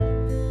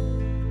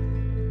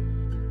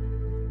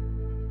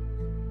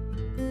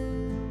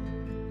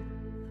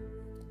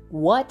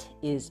What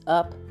is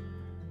up,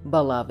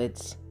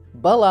 beloveds?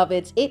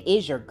 Beloveds, it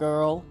is your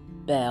girl,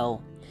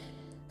 Belle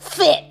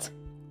Fit.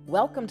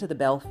 Welcome to the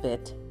Belle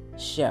Fit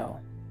Show.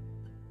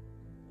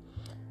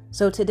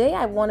 So today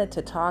I wanted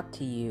to talk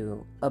to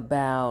you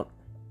about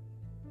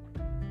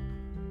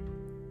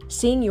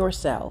seeing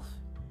yourself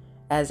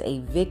as a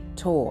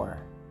victor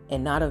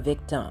and not a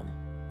victim.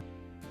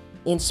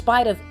 In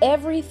spite of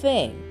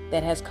everything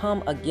that has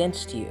come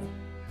against you,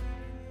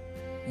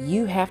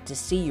 you have to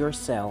see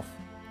yourself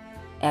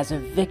as a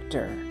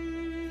victor.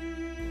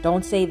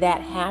 Don't say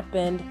that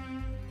happened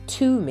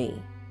to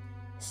me.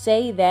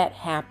 Say that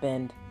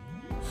happened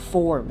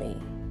for me.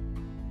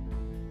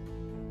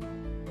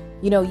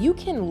 You know, you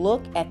can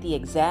look at the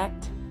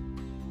exact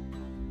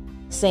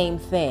same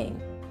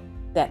thing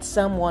that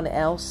someone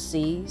else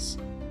sees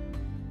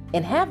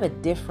and have a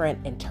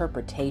different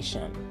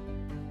interpretation.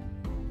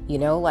 You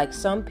know, like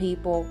some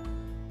people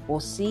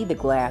will see the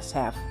glass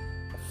half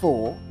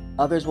full,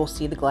 others will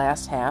see the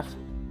glass half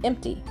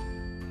empty.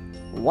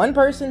 One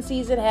person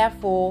sees it half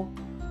full,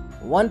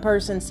 one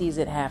person sees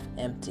it half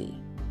empty.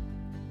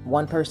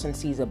 One person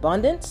sees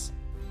abundance,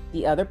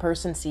 the other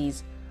person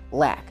sees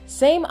lack.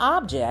 Same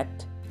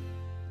object,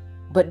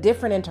 but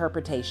different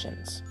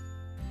interpretations.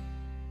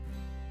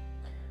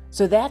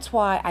 So that's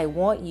why I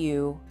want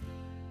you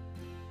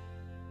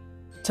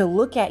to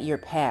look at your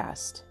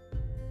past.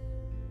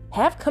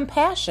 Have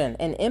compassion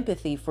and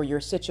empathy for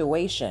your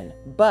situation,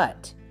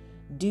 but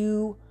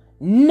do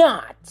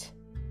not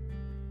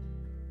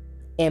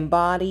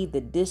embody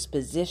the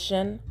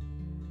disposition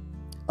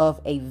of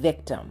a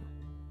victim.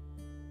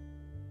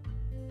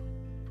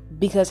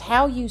 Because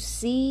how you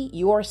see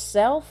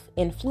yourself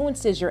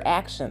influences your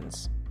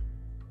actions.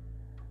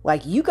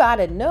 Like, you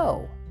gotta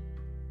know,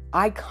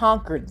 I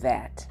conquered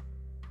that.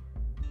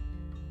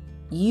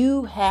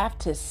 You have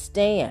to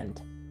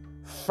stand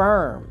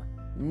firm,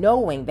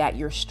 knowing that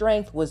your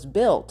strength was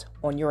built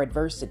on your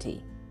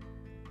adversity.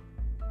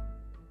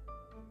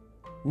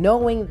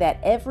 Knowing that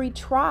every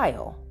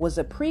trial was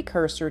a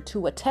precursor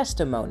to a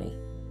testimony.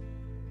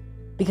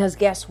 Because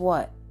guess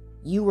what?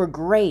 You were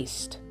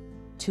graced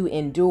to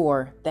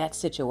endure that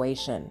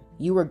situation.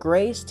 You were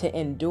graced to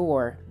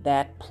endure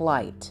that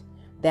plight,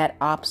 that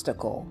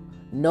obstacle.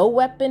 No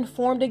weapon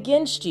formed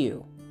against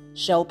you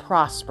shall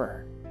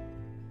prosper.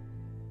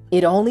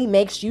 It only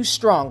makes you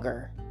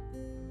stronger.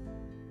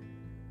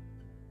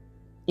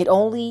 It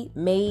only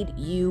made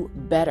you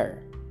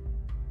better.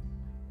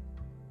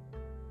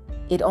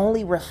 It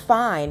only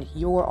refined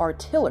your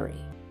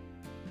artillery.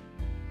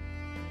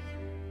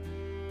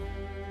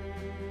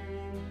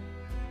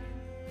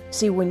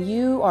 See, when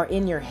you are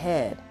in your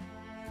head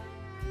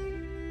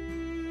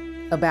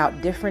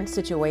about different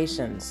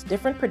situations,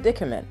 different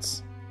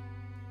predicaments,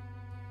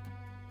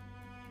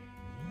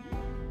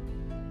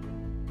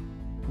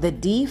 the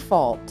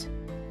default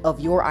of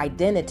your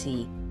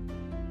identity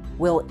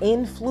will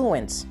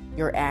influence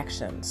your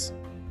actions.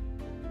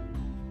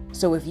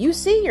 So if you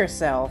see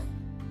yourself,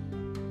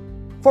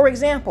 for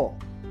example,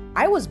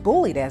 I was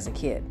bullied as a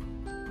kid,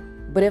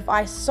 but if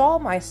I saw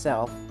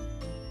myself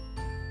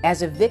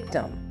as a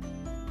victim,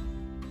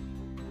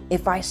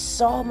 if I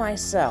saw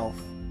myself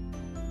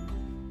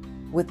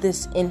with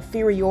this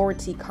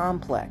inferiority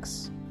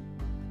complex,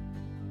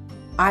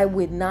 I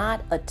would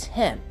not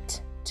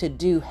attempt to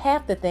do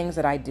half the things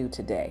that I do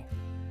today.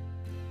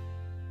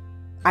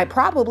 I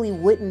probably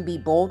wouldn't be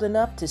bold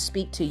enough to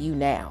speak to you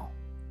now.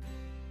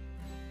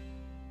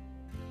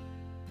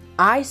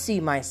 I see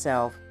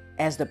myself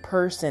as the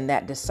person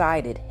that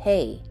decided,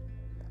 hey,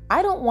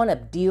 I don't want to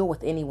deal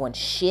with anyone's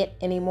shit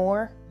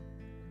anymore.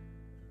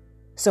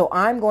 So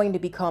I'm going to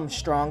become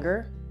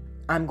stronger.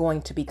 I'm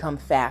going to become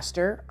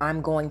faster.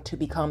 I'm going to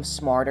become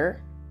smarter.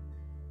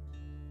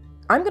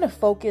 I'm going to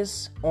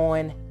focus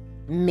on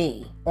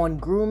me, on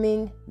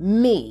grooming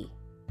me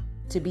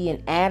to be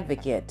an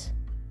advocate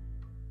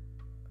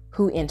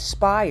who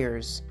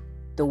inspires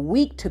the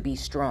weak to be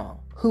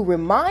strong, who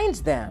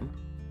reminds them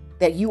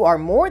that you are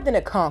more than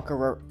a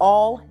conqueror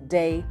all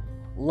day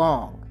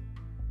long,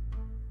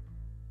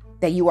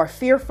 that you are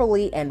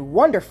fearfully and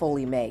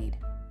wonderfully made.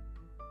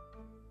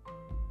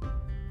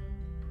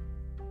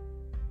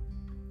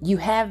 You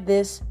have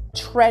this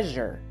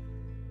treasure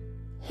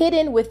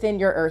hidden within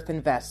your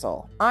earthen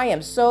vessel. I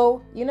am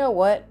so, you know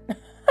what?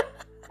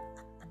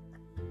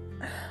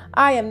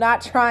 I am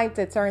not trying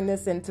to turn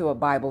this into a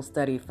Bible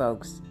study,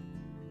 folks.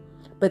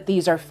 But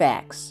these are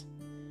facts.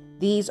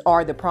 These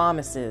are the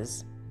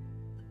promises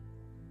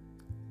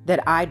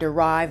that I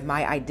derive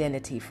my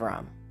identity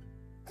from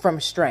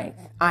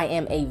strength. I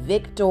am a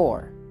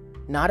victor,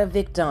 not a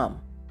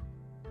victim.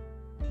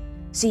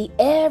 See,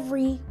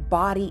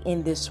 everybody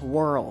in this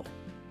world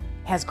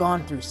has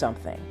gone through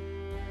something.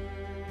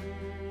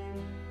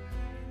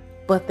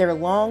 But their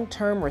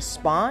long-term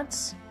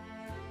response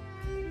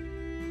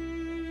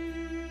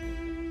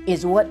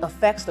is what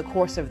affects the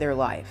course of their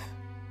life.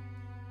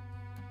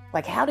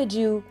 Like, how did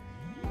you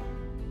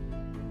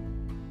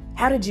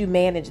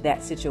manage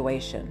that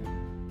situation?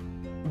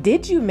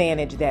 Did you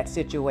manage that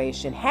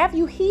situation? Have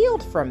you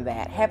healed from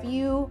that? Have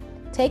you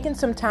taken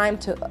some time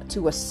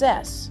to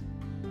assess?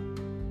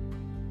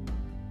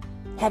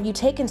 Have you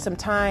taken some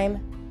time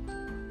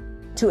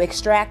to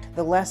extract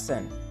the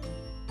lesson?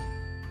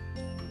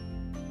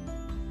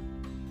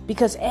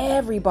 Because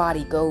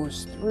everybody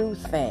goes through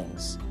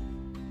things.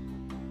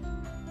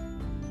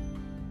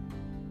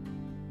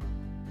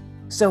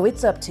 So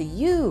it's up to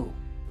you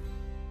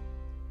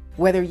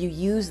whether you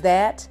use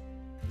that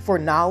for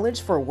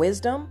knowledge, for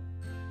wisdom,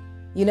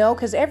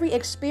 because every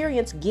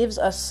experience gives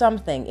us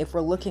something if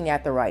we're looking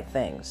at the right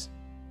things.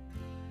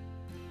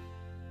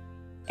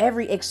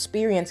 Every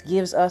experience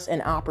gives us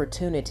an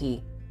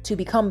opportunity to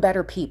become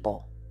better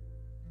people.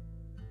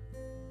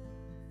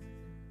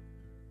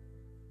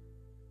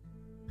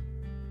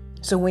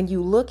 So when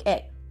you look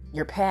at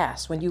your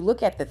past, when you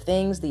look at the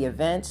things, the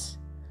events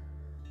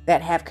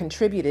that have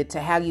contributed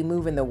to how you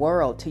move in the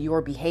world, to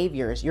your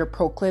behaviors, your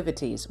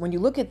proclivities, when you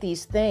look at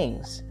these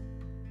things,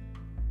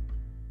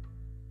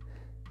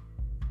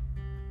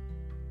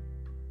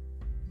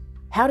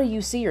 how do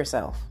you see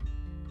yourself?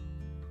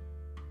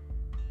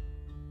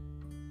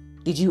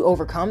 Did you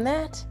overcome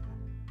that?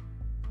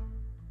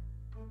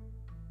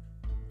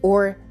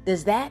 Or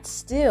does that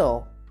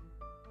still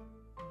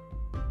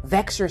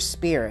vex your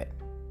spirit?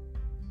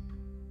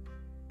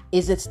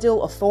 Is it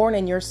still a thorn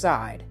in your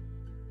side?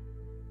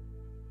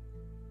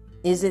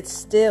 Is it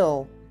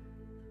still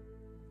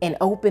an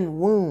open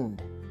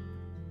wound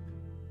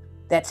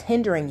that's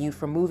hindering you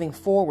from moving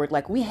forward?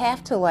 Like, we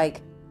have to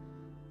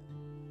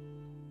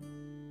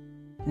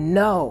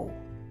know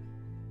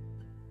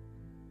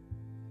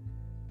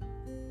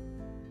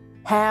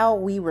how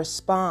we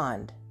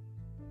respond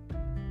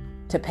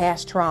to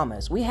past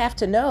traumas. We have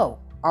to know,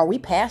 are we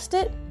past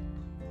it?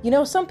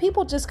 Some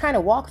people just kind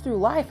of walk through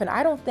life, and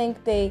I don't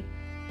think they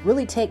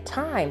really take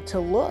time to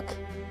look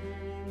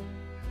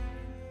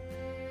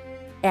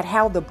at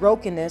how the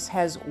brokenness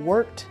has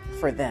worked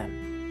for them.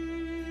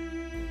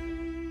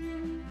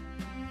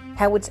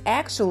 How it's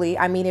actually,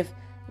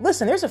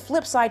 listen, there's a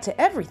flip side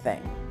to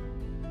everything.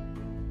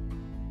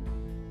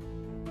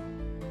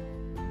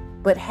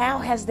 But how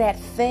has that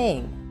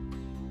thing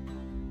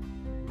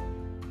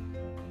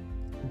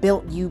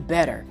built you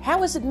better?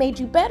 How has it made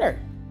you better?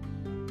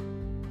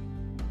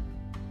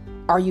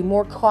 Are you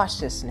more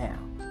cautious now?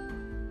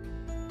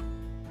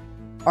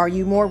 Are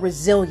you more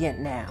resilient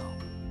now?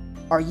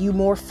 Are you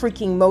more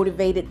freaking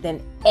motivated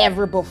than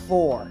ever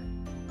before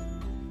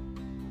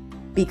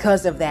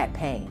because of that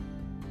pain?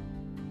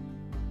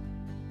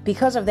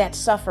 Because of that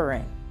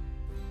suffering?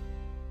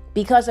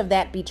 Because of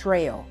that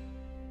betrayal?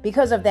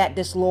 Because of that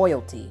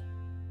disloyalty?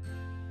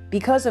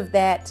 Because of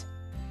that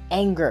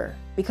anger?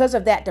 Because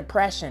of that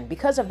depression?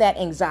 Because of that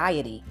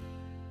anxiety?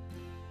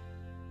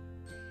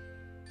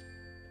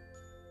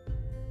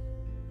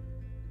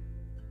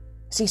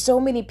 See, so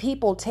many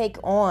people take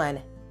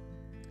on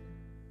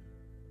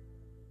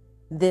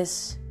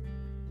this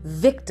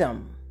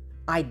victim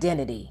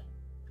identity.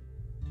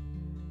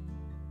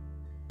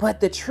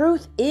 But the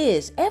truth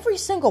is, every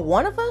single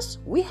one of us,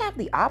 we have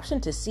the option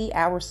to see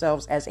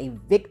ourselves as a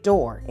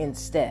victor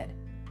instead.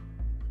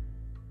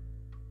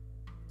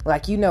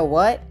 Like, you know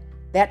what?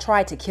 That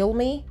tried to kill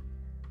me,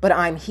 but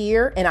I'm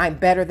here and I'm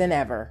better than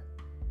ever.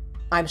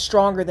 I'm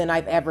stronger than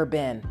I've ever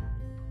been.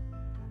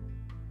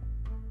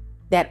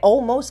 That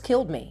almost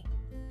killed me.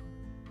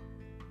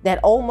 That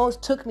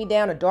almost took me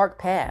down a dark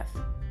path.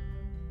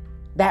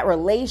 That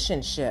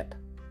relationship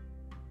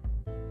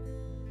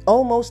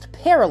almost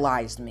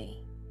paralyzed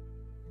me.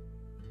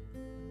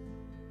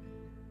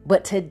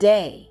 But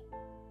today,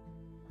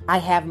 I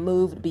have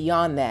moved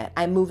beyond that.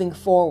 I'm moving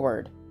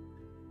forward.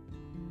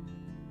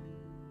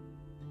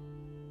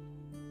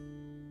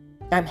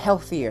 I'm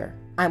healthier.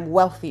 I'm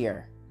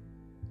wealthier.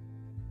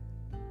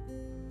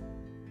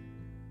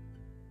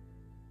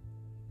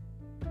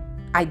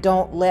 I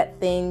don't let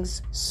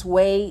things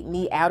sway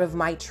me out of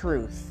my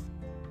truth.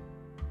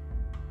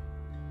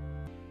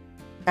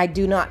 I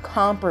do not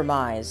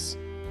compromise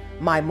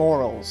my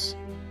morals.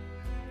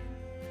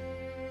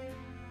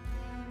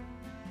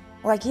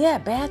 Yeah,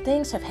 bad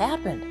things have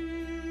happened.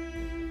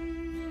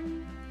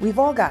 We've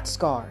all got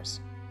scars.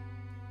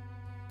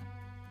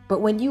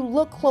 But when you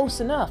look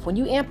close enough, when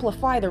you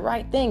amplify the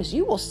right things,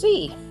 you will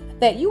see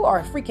that you are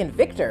a freaking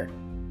victor.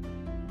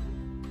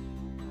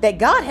 That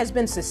God has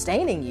been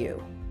sustaining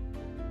you.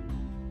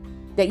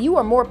 That you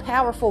are more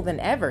powerful than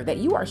ever. That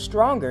you are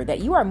stronger. That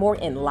you are more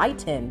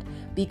enlightened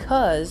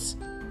because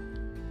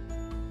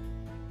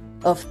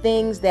of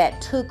things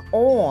that took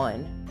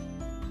on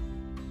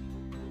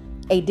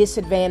a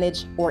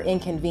disadvantage or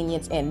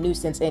inconvenience and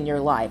nuisance in your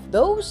life.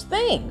 Those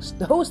things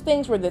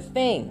were the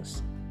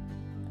things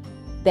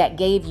that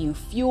gave you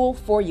fuel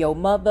for your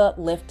mother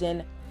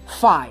lifting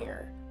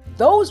fire.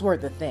 Those were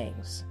the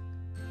things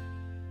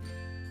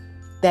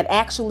that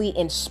actually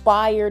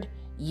inspired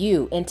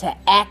you into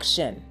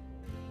action,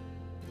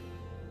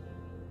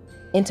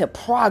 into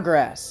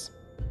progress,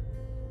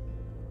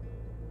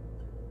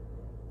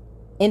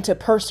 into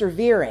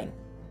persevering,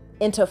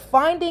 into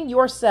finding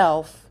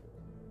yourself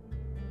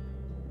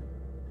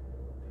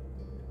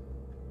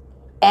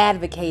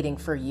advocating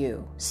for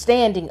you,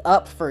 standing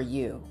up for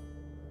you.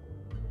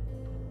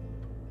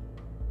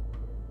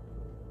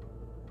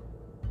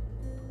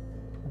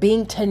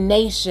 Being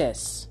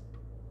tenacious.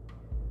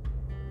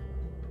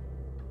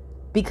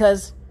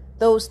 Because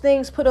those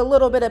things put a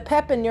little bit of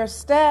pep in your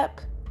step.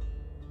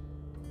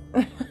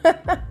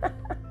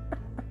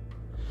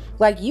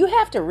 Like, you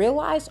have to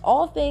realize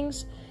all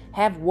things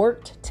have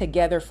worked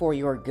together for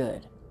your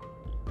good.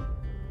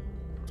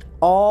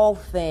 All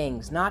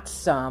things, not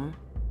some.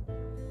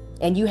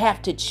 And you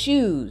have to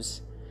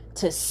choose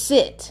to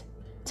sit,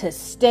 to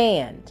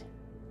stand,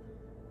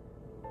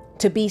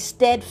 to be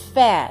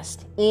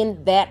steadfast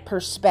in that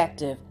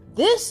perspective.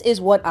 This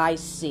is what I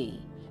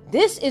see.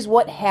 This is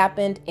what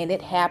happened, and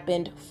it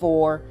happened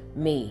for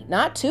me.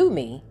 Not to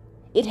me.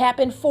 It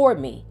happened for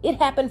me. It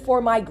happened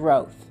for my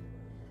growth.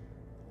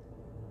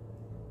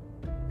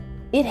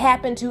 It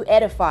happened to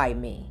edify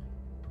me.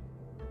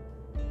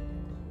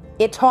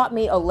 It taught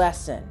me a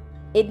lesson.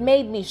 It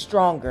made me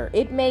stronger.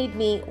 It made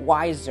me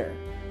wiser.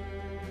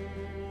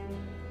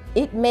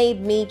 It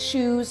made me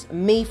choose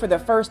me for the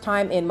first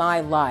time in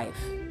my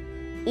life.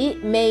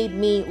 It made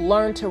me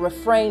learn to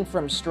refrain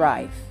from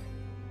strife.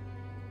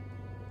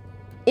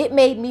 It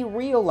made me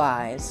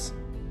realize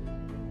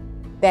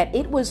that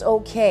it was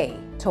okay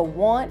to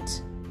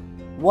want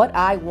what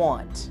I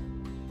want,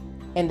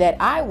 and that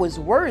I was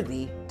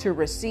worthy to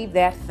receive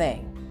that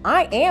thing.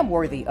 I am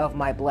worthy of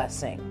my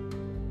blessing.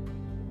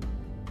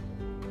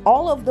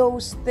 All of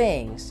those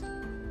things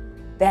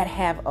that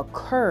have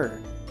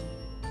occurred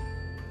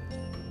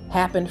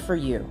happened for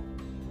you.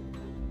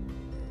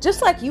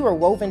 Just like you are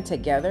woven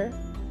together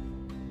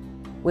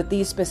with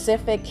these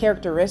specific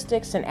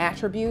characteristics and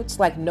attributes,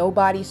 like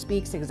nobody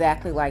speaks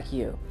exactly like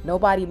you.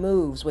 Nobody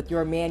moves with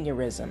your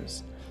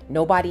mannerisms.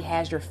 Nobody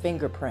has your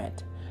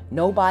fingerprint.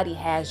 Nobody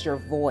has your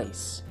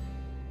voice,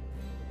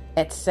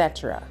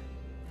 etc.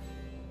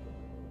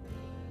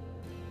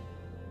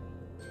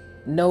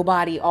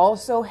 Nobody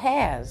also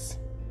has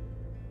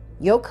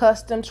your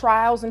custom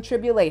trials and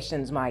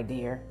tribulations, my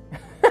dear.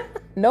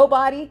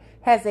 Nobody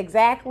has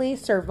exactly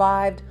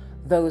survived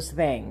those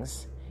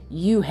things.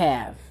 You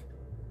have.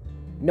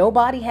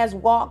 Nobody has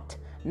walked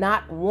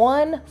not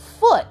 1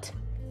 foot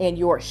in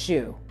your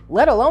shoe,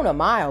 let alone a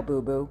mile,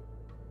 boo-boo.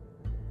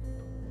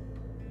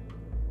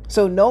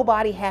 So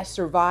nobody has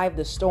survived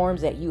the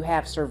storms that you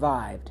have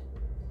survived.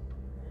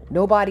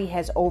 Nobody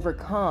has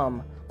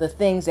overcome the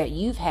things that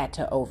you've had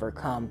to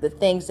overcome, the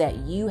things that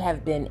you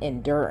have been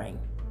enduring.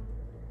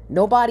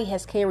 Nobody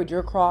has carried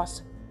your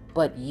cross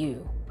but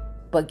you.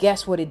 But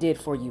guess what it did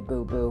for you,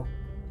 boo-boo?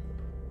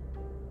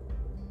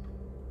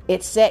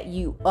 It set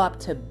you up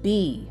to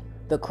be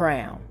the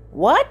crown.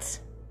 What?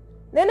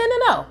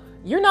 No.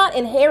 You're not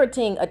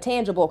inheriting a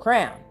tangible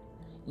crown.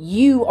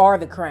 You are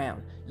the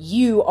crown.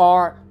 You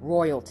are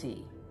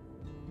royalty.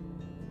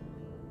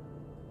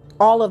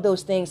 All of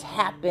those things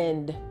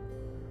happened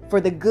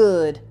for the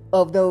good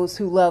of those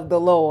who love the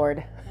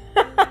Lord.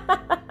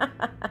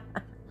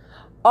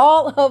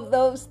 All of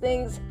those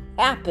things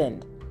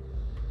happened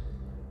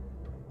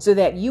so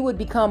that you would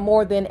become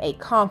more than a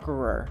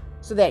conqueror,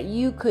 so that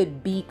you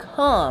could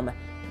become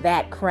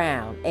that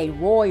crown, a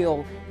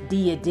royal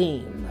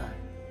diadem.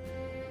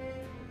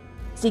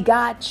 See,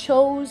 God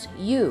chose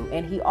you,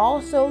 and He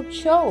also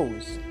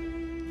chose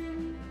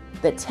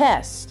the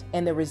test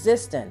and the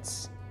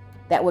resistance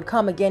that would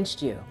come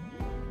against you.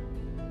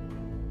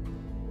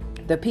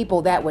 The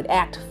people that would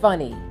act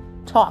funny,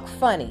 talk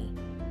funny,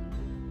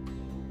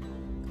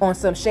 on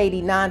some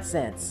shady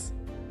nonsense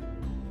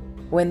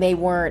when they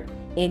weren't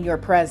in your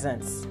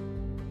presence.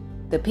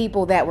 The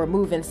people that were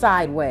moving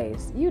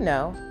sideways, you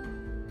know.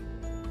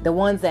 The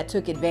ones that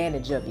took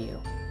advantage of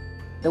you.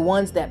 The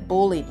ones that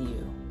bullied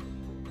you.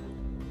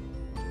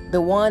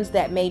 The ones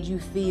that made you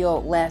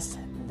feel less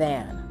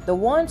than. The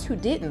ones who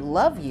didn't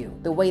love you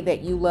the way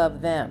that you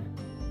love them.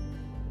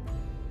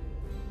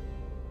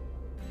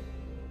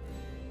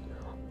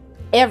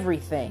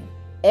 Everything,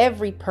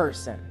 every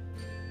person.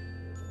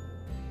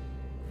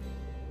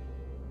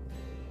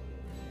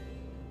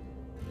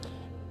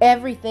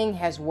 Everything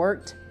has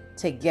worked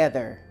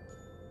together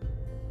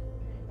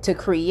to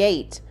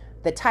create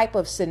the type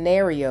of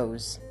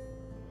scenarios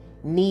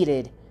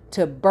needed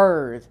to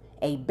birth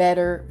a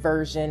better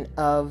version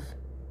of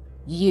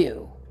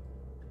you.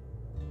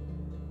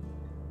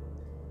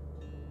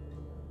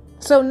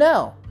 So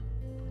no,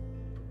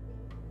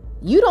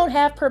 you don't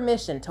have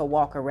permission to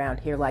walk around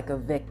here like a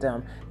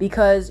victim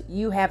because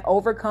you have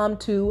overcome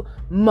too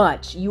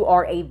much. You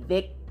are a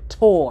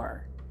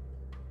victor.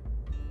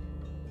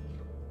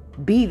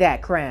 Be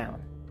that crown.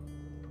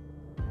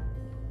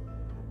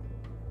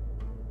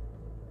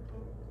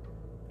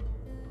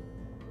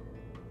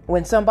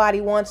 When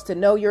somebody wants to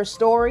know your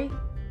story,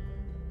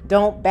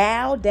 don't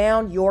bow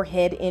down your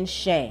head in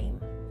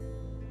shame.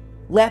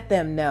 Let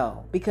them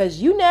know,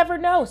 because you never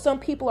know. Some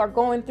people are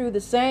going through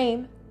the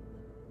same.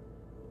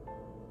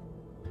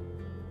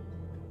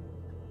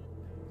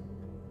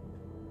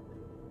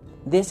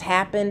 This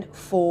happened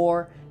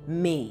for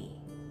me.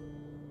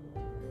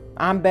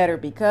 I'm better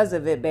because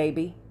of it,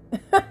 baby.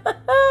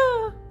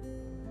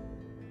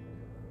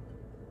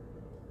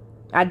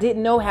 I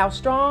didn't know how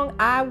strong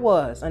I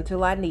was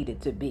until I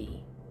needed to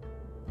be.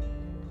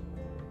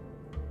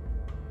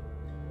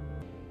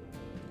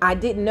 I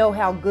didn't know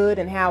how good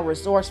and how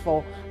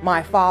resourceful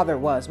my Father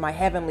was, my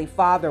Heavenly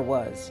Father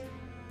was,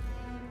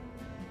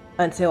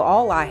 until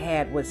all I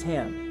had was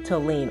Him to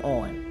lean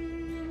on.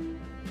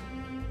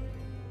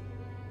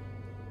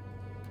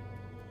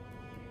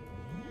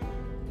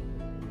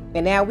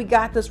 And now we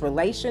got this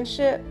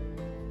relationship.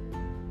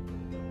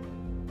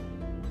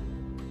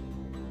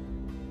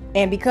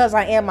 And because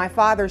I am my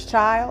Father's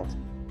child,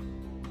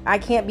 I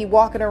can't be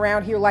walking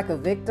around here like a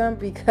victim,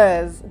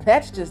 because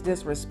that's just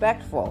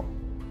disrespectful.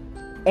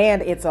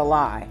 And it's a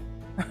lie.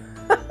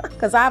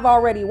 Because I've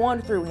already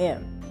won through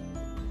Him.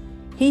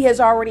 He has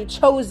already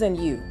chosen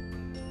you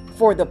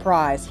for the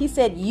prize. He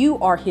said you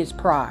are His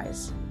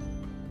prize.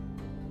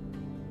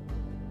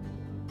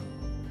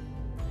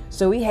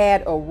 So He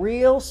had a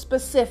real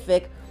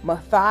specific,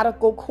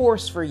 methodical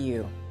course for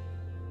you.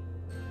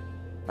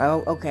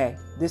 Oh, okay.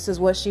 This is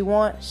what she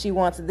wants. She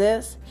wants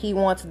this. He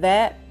wants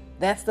that.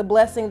 That's the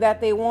blessing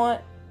that they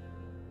want.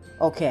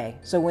 Okay.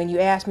 So when you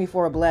ask me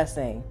for a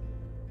blessing,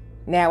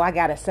 now I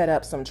got to set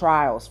up some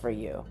trials for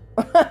you.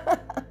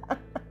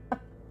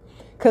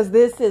 Because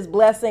this is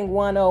blessing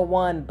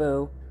 101,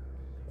 boo.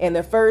 And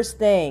the first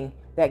thing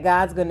that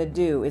God's going to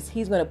do is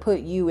He's going to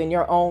put you in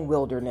your own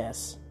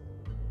wilderness.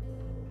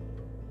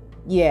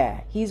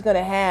 Yeah, He's going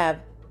to have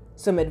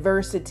some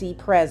adversity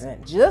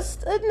present,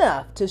 just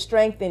enough to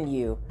strengthen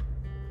you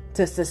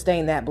to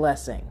sustain that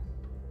blessing.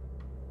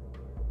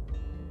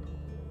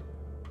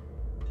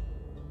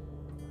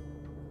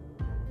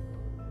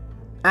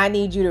 I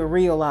need you to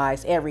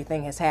realize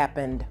everything has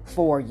happened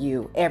for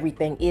you.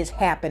 Everything is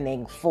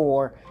happening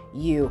for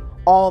you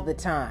all the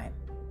time.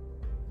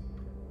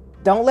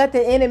 Don't let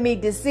the enemy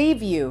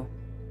deceive you.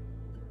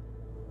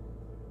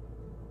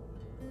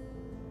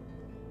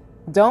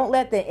 Don't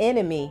let the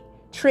enemy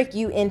trick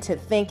you into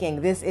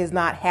thinking this is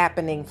not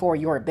happening for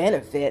your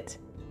benefit.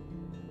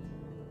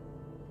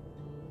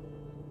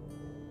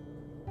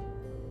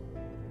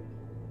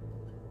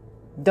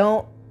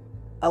 Don't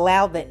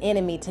allow the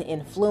enemy to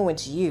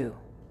influence you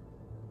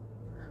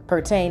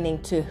pertaining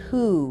to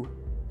whom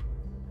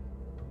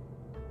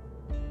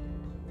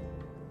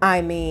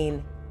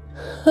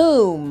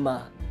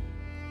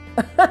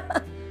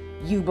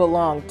you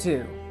belong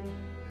to.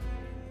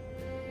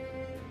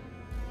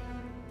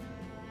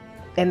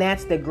 And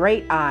that's the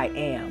great I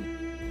am.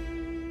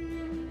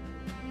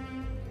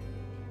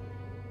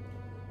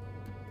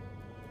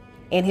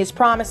 And His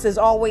promises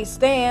always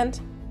stand.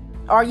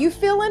 Are you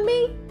feeling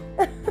me?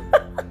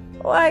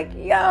 Like,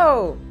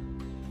 yo,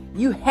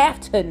 you have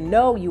to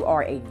know you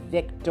are a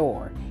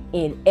victor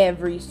in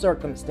every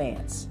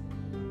circumstance.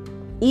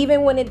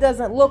 Even when it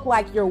doesn't look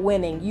like you're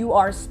winning, you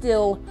are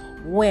still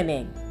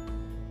winning.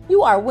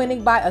 You are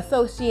winning by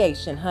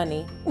association,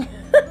 honey.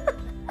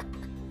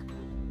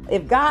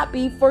 If God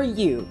be for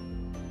you,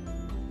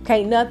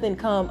 can't nothing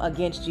come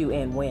against you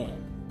and win.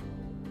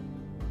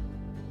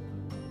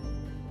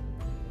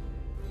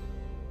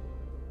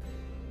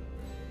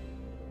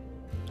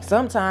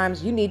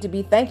 Sometimes you need to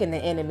be thanking the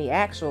enemy,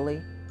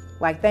 actually.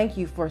 Like, thank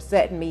you for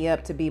setting me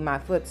up to be my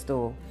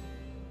footstool.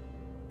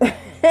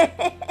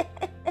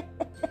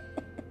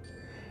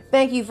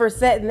 Thank you for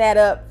setting that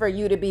up for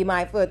you to be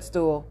my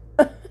footstool.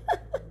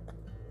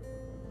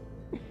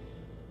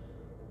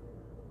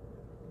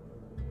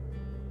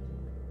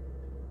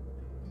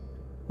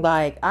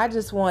 Like, I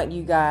just want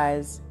you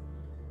guys,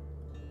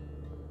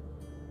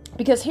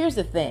 because here's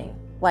the thing,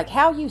 like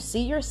how you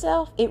see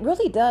yourself, it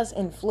really does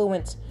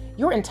influence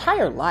your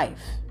entire life,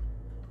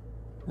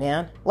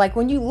 man. Like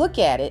when you look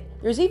at it,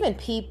 there's even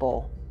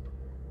people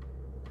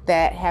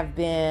that have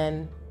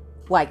been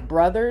like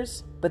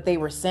brothers, but they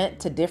were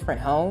sent to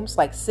different homes,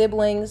 like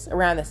siblings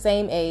around the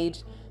same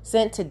age,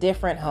 sent to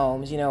different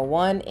homes. You know,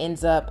 one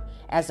ends up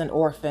as an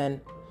orphan.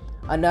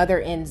 Another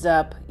ends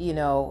up,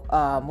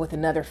 with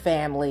another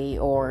family,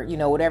 or,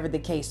 whatever the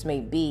case may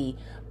be.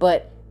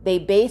 But they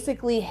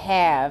basically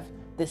have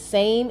the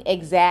same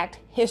exact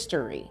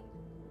history.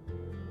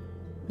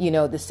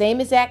 The same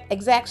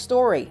exact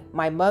story.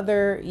 My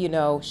mother,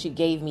 she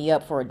gave me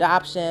up for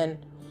adoption,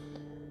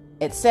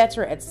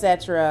 etc.,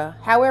 etc.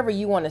 However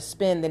you want to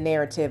spin the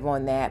narrative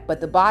on that.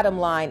 But the bottom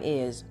line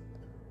is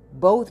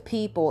both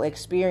people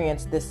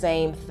experience the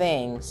same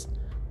things,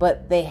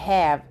 but they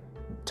have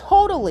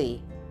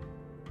totally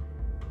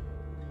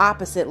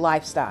opposite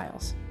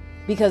lifestyles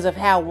because of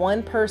how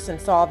one person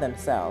saw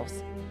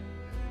themselves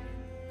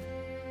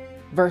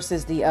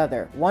versus the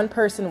other. One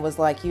person was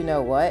like, you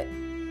know what?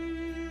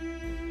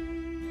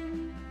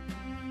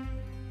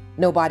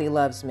 Nobody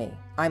loves me.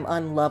 I'm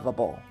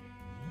unlovable.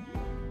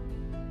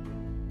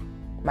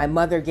 My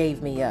mother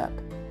gave me up.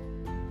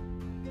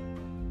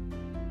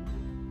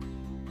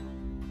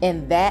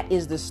 And that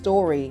is the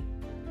story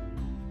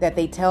that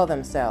they tell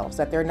themselves,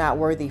 that they're not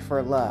worthy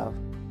for love.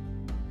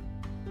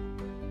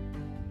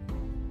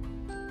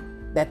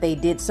 That they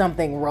did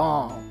something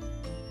wrong.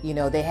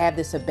 They have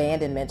this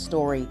abandonment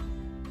story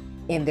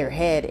in their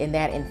head, and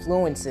that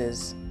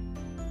influences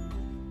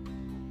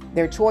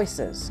their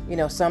choices.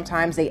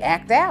 Sometimes they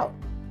act out.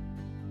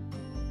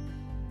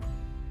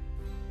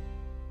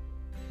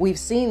 We've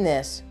seen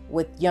this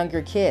with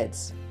younger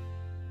kids.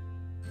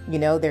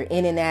 They're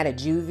in and out of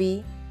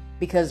juvie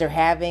because they're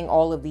having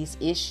all of these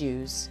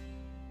issues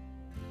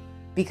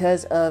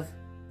because of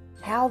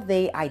how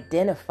they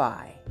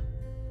identify,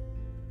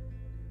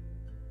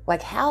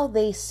 like how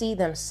they see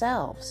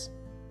themselves,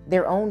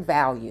 their own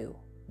value,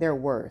 their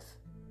worth,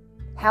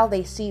 how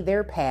they see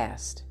their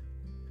past.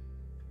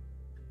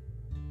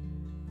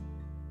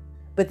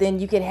 But then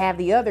you could have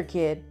the other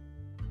kid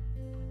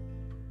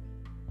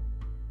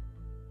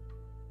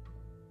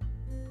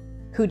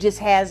who just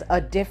has a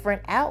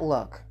different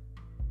outlook.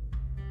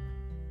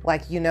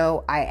 Like,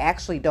 I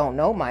actually don't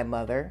know my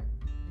mother,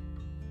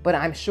 but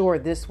I'm sure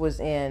this was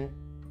in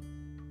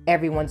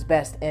everyone's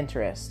best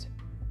interest.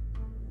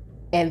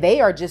 And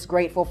they are just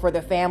grateful for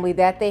the family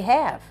that they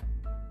have.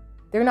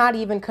 They're not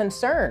even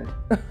concerned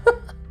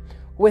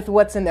with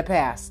what's in the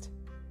past.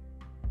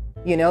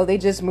 They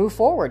just move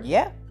forward.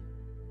 Yeah,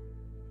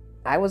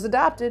 I was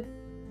adopted.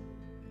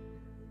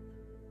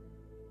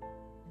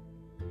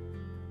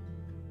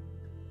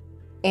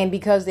 And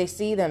because they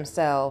see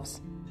themselves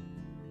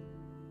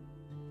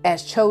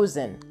as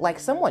chosen, like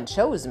someone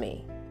chose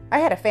me. I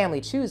had a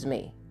family choose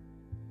me.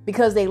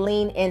 Because they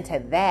lean into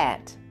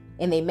that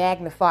and they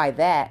magnify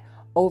that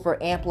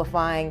over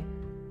amplifying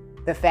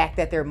the fact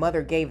that their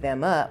mother gave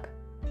them up.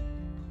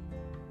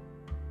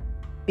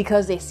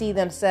 Because they see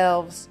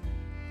themselves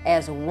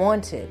as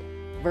wanted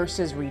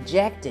versus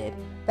rejected,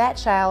 that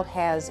child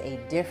has a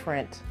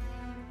different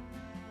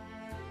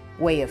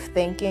way of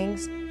thinking,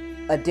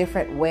 a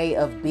different way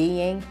of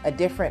being, a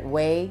different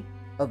way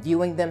of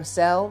viewing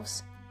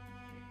themselves.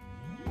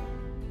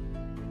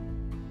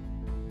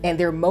 And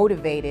they're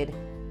motivated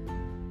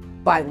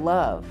by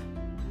love.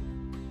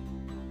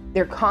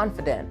 They're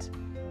confident.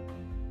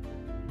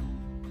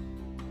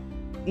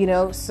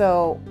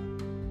 So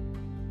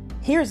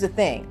here's the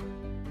thing.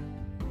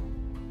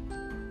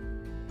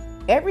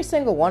 Every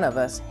single one of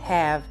us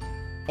have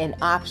an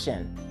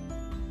option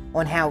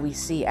on how we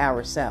see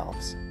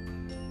ourselves.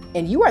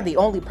 And you are the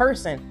only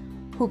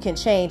person who can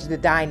change the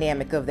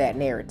dynamic of that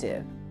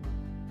narrative.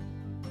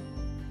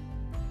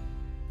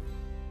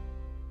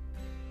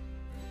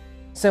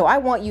 So I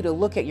want you to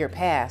look at your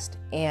past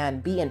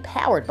and be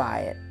empowered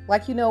by it.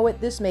 Like, you know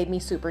what? This made me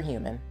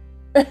superhuman.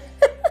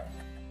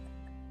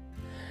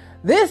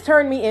 This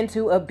turned me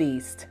into a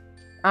beast.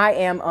 I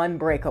am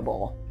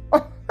unbreakable.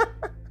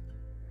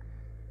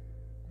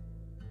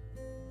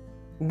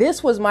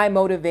 This was my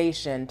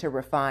motivation to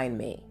refine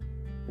me.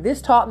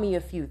 This taught me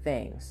a few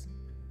things.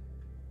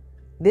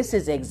 This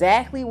is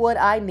exactly what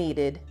I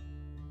needed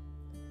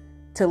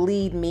to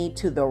lead me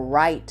to the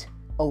right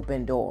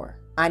open door.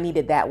 I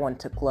needed that one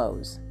to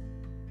close.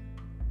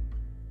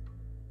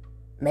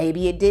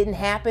 Maybe it didn't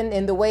happen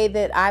in the way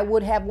that I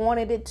would have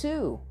wanted it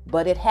to,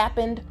 but it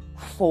happened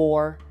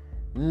for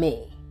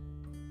me,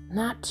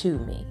 not to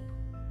me,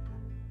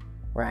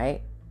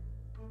 right?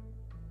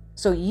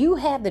 So you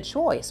have the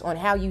choice on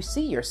how you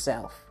see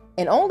yourself,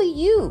 and only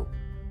you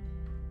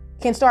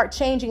can start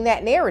changing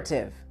that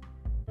narrative,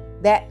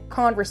 that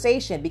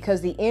conversation,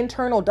 because the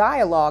internal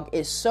dialogue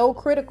is so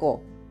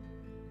critical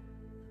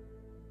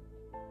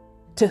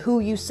to who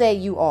you say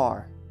you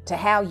are, to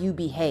how you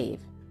behave,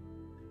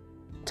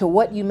 to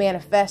what you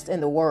manifest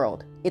in the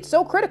world. It's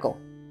so critical.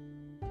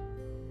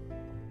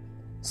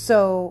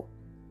 So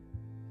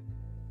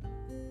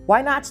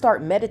why not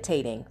start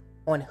meditating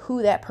on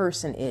who that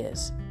person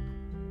is?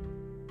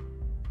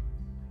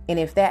 And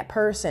if that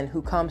person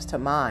who comes to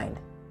mind,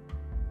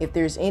 if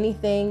there's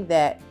anything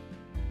that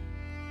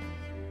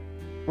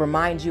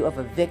reminds you of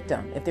a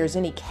victim, if there's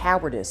any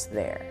cowardice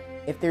there,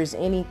 if there's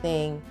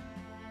anything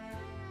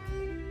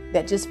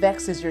that just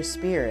vexes your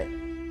spirit,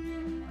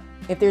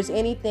 if there's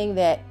anything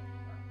that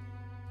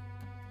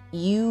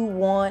you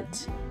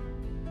want,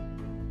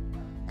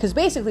 because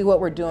basically what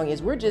we're doing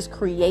is we're just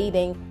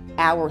creating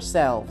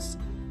ourselves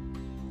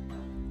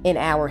in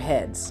our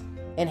heads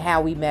and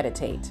how we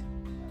meditate.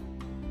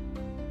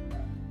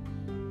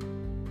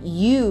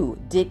 You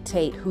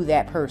dictate who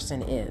that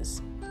person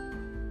is.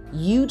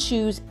 You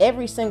choose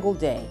every single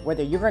day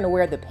whether you're going to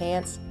wear the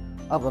pants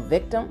of a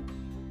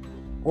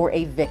victim or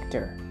a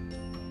victor,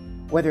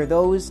 whether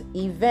those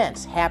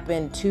events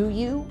happen to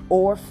you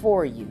or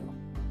for you.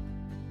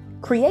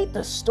 Create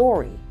the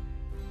story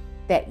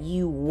that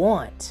you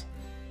want.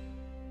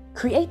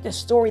 Create the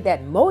story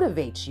that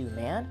motivates you,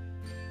 man.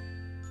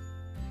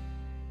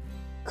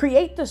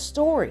 Create the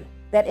story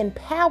that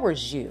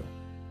empowers you,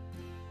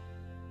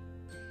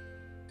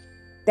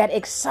 that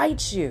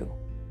excites you,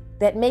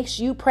 that makes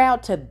you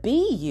proud to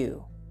be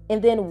you,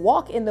 and then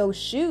walk in those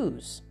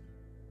shoes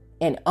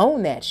and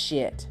own that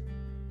shit.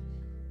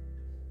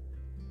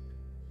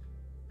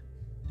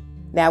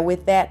 Now,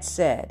 with that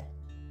said,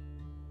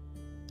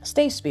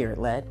 stay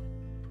spirit-led.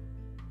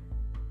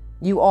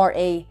 You are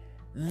a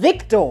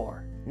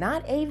victor,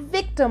 not a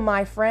victim,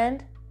 my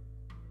friend.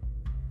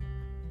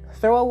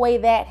 Throw away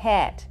that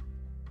hat.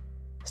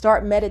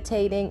 Start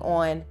meditating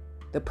on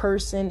the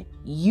person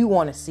you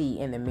want to see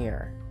in the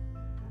mirror.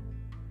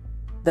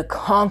 The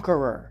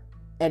conqueror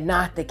and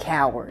not the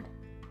coward.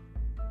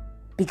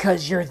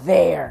 Because you're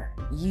there.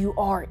 You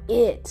are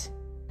it.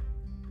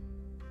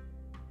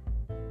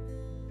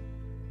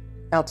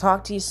 I'll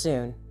talk to you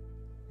soon.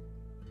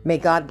 May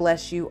God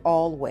bless you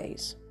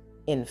always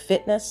in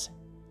fitness,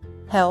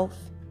 health,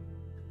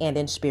 and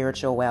in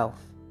spiritual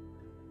wealth.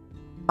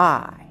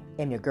 I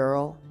am your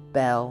girl,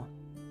 Belle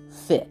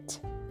Fit.